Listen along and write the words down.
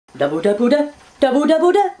Double double da, double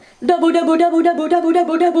double da, double double double double double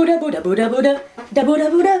double double double double double da, double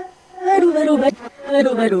double da.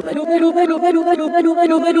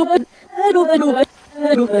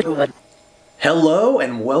 Hello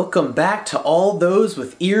and welcome back to all those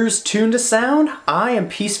with ears tuned to sound. I am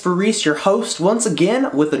PeaceforReece, your host, once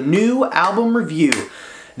again with a new album review.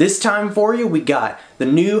 This time for you we got the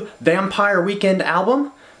new Vampire Weekend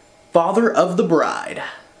album, Father of the Bride.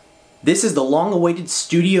 This is the long-awaited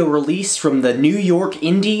studio release from the New York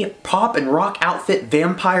indie pop and rock outfit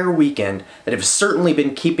Vampire Weekend that have certainly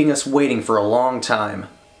been keeping us waiting for a long time.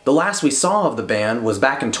 The last we saw of the band was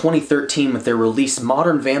back in 2013 with their release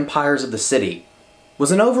Modern Vampires of the City. It was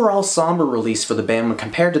an overall somber release for the band when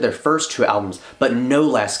compared to their first two albums, but no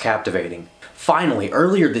less captivating. Finally,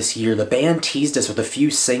 earlier this year, the band teased us with a few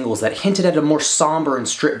singles that hinted at a more somber and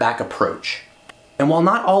stripped-back approach. And while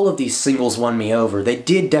not all of these singles won me over, they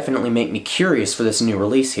did definitely make me curious for this new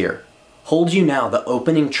release here. Hold You Now, the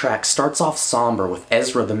opening track, starts off somber with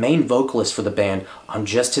Ezra, the main vocalist for the band, on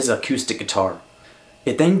just his acoustic guitar.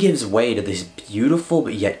 It then gives way to these beautiful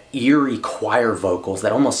but yet eerie choir vocals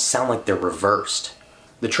that almost sound like they're reversed.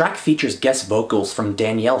 The track features guest vocals from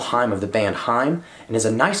Danielle Haim of the band Haim and is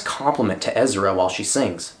a nice compliment to Ezra while she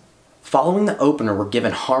sings. Following the opener, we're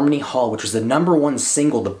given Harmony Hall, which was the #1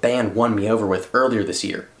 single the band won me over with earlier this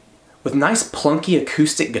year. With nice plunky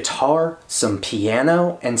acoustic guitar, some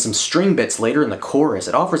piano, and some string bits later in the chorus,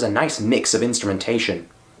 it offers a nice mix of instrumentation.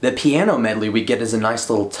 The piano medley we get is a nice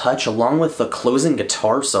little touch, along with the closing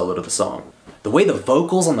guitar solo to the song. The way the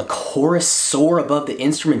vocals on the chorus soar above the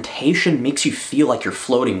instrumentation makes you feel like you're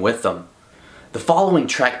floating with them. The following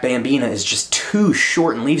track, Bambina, is just too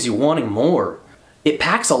short and leaves you wanting more. It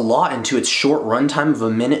packs a lot into its short runtime of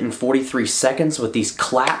 1 minute and 43 seconds with these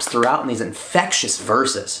claps throughout and these infectious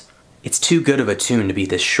verses. It's too good of a tune to be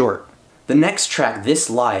this short. The next track, This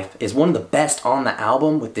Life, is one of the best on the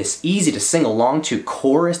album with this easy to sing along to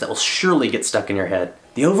chorus that will surely get stuck in your head.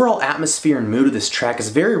 The overall atmosphere and mood of this track is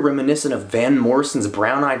very reminiscent of Van Morrison's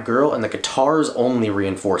Brown Eyed Girl, and the guitars only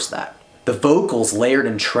reinforce that. The vocals layered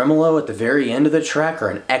in tremolo at the very end of the track are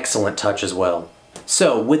an excellent touch as well.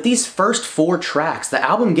 So, with these first 4 tracks, the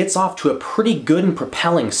album gets off to a pretty good and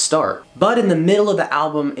propelling start, but in the middle of the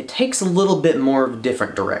album, it takes a little bit more of a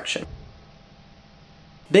different direction.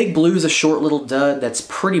 Big Blue's a short little dud that's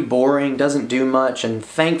pretty boring, doesn't do much, and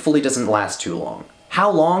thankfully doesn't last too long. How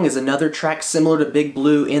Long is another track similar to Big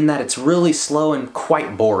Blue in that it's really slow and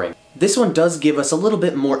quite boring. This one does give us a little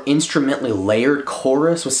bit more instrumentally layered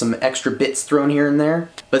chorus with some extra bits thrown here and there,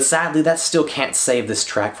 but sadly that still can't save this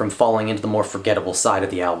track from falling into the more forgettable side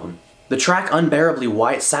of the album. The track Unbearably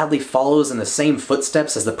White sadly follows in the same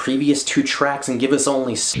footsteps as the previous 2 tracks and gives us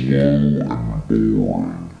only slow and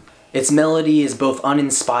boring. Its melody is both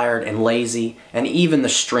uninspired and lazy, and even the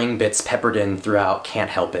string bits peppered in throughout can't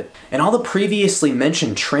help it. And all the previously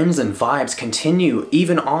mentioned trends and vibes continue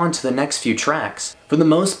even on to the next few tracks. For the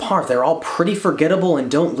most part, they're all pretty forgettable and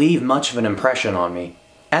don't leave much of an impression on me.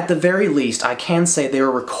 At the very least, I can say they were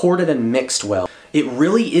recorded and mixed well. It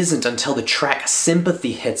really isn't until the track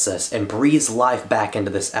Sympathy hits us and breathes life back into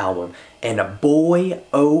this album, and boy,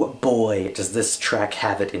 oh boy, does this track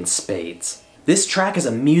have it in spades. This track is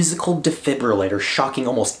a musical defibrillator shocking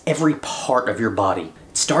almost every part of your body.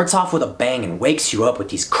 It starts off with a bang and wakes you up with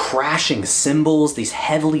these crashing cymbals, these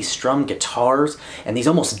heavily strummed guitars, and these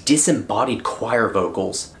almost disembodied choir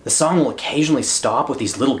vocals. The song will occasionally stop with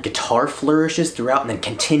these little guitar flourishes throughout and then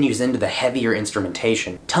continues into the heavier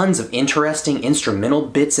instrumentation. Tons of interesting instrumental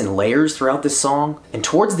bits and layers throughout this song, and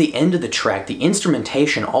towards the end of the track, the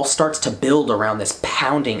instrumentation all starts to build around this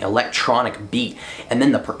pounding electronic beat, and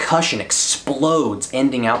then the percussion explodes,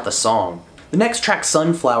 ending out the song. The next track,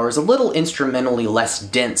 Sunflower, is a little instrumentally less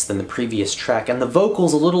dense than the previous track, and the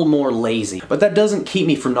vocals a little more lazy, but that doesn't keep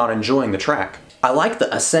me from not enjoying the track. I like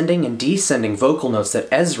the ascending and descending vocal notes that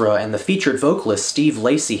Ezra and the featured vocalist Steve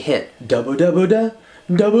Lacy hit. Double-double-da,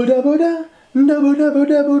 double-double-da,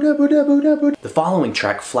 double-double-double-double-double-double. The following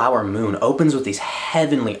track, Flower Moon, opens with these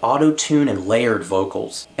heavenly auto-tune and layered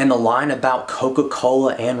vocals. And the line about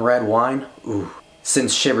Coca-Cola and red wine, ooh,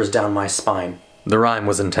 sends shivers down my spine. The rhyme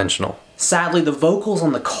was intentional. Sadly, the vocals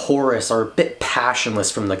on the chorus are a bit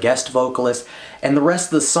passionless from the guest vocalist, and the rest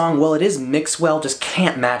of the song, while it is mixed well, just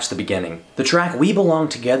can't match the beginning. The track We Belong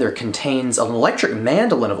Together contains an electric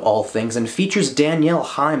mandolin of all things and features Danielle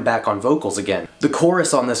Haim back on vocals again. The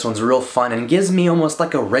chorus on this one's real fun and gives me almost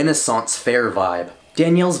like a Renaissance fair vibe.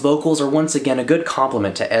 Danielle's vocals are once again a good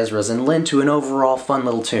compliment to Ezra's and lend to an overall fun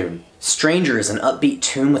little tune. Stranger is an upbeat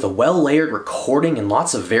tune with a well-layered recording and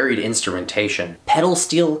lots of varied instrumentation. Pedal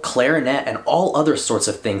steel, clarinet, and all other sorts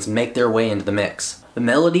of things make their way into the mix. The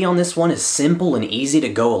melody on this one is simple and easy to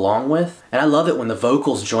go along with, and I love it when the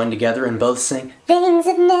vocals join together and both sing, "Things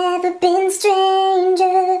have never been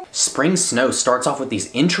stranger." Spring Snow starts off with these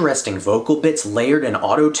interesting vocal bits layered in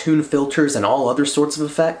auto-tune filters and all other sorts of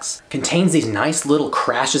effects. Contains these nice little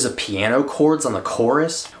crashes of piano chords on the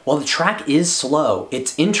chorus. While the track is slow,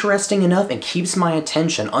 it's interesting enough and keeps my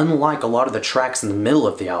attention, unlike a lot of the tracks in the middle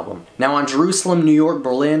of the album. Now on Jerusalem, New York,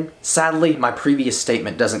 Berlin, sadly my previous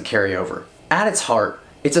statement doesn't carry over. At its heart,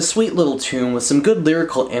 it's a sweet little tune with some good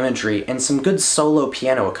lyrical imagery and some good solo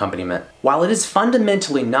piano accompaniment. While it is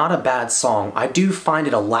fundamentally not a bad song, I do find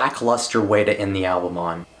it a lackluster way to end the album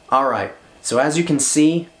on. Alright, so as you can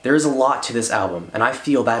see, there is a lot to this album, and I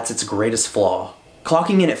feel that's its greatest flaw.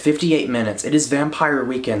 Clocking in at 58 minutes, it is Vampire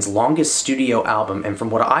Weekend's longest studio album, and from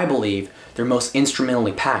what I believe, their most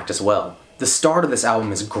instrumentally packed as well. The start of this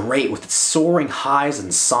album is great with its soaring highs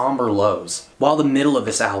and somber lows, while the middle of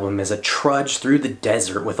this album is a trudge through the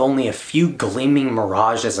desert with only a few gleaming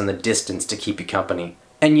mirages in the distance to keep you company.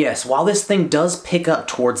 And yes, while this thing does pick up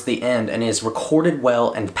towards the end and is recorded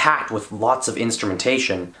well and packed with lots of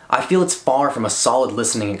instrumentation, I feel it's far from a solid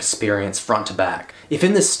listening experience front to back. If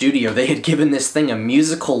in the studio they had given this thing a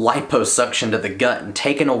musical liposuction to the gut and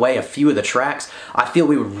taken away a few of the tracks, I feel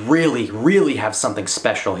we would really have something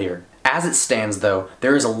special here. As it stands though,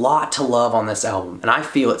 there is a lot to love on this album, and I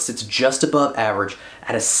feel it sits just above average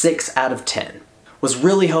at a 6 out of 10. Was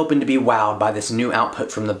really hoping to be wowed by this new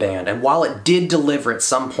output from the band, and while it did deliver at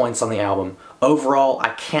some points on the album, overall I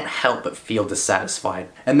can't help but feel dissatisfied.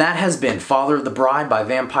 And that has been Father of the Bride by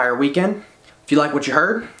Vampire Weekend. If you like what you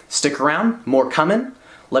heard, stick around, more coming.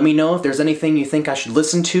 Let me know if there's anything you think I should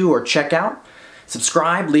listen to or check out.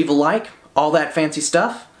 Subscribe, leave a like, all that fancy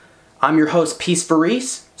stuff. I'm your host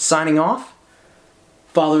PeaceforReece, signing off.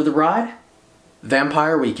 Father of the Bride,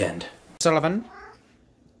 Vampire Weekend. Sullivan,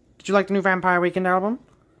 did you like the new Vampire Weekend album?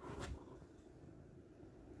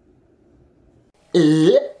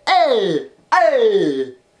 Eat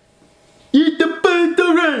the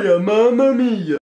Pantorella, Mamma Mia!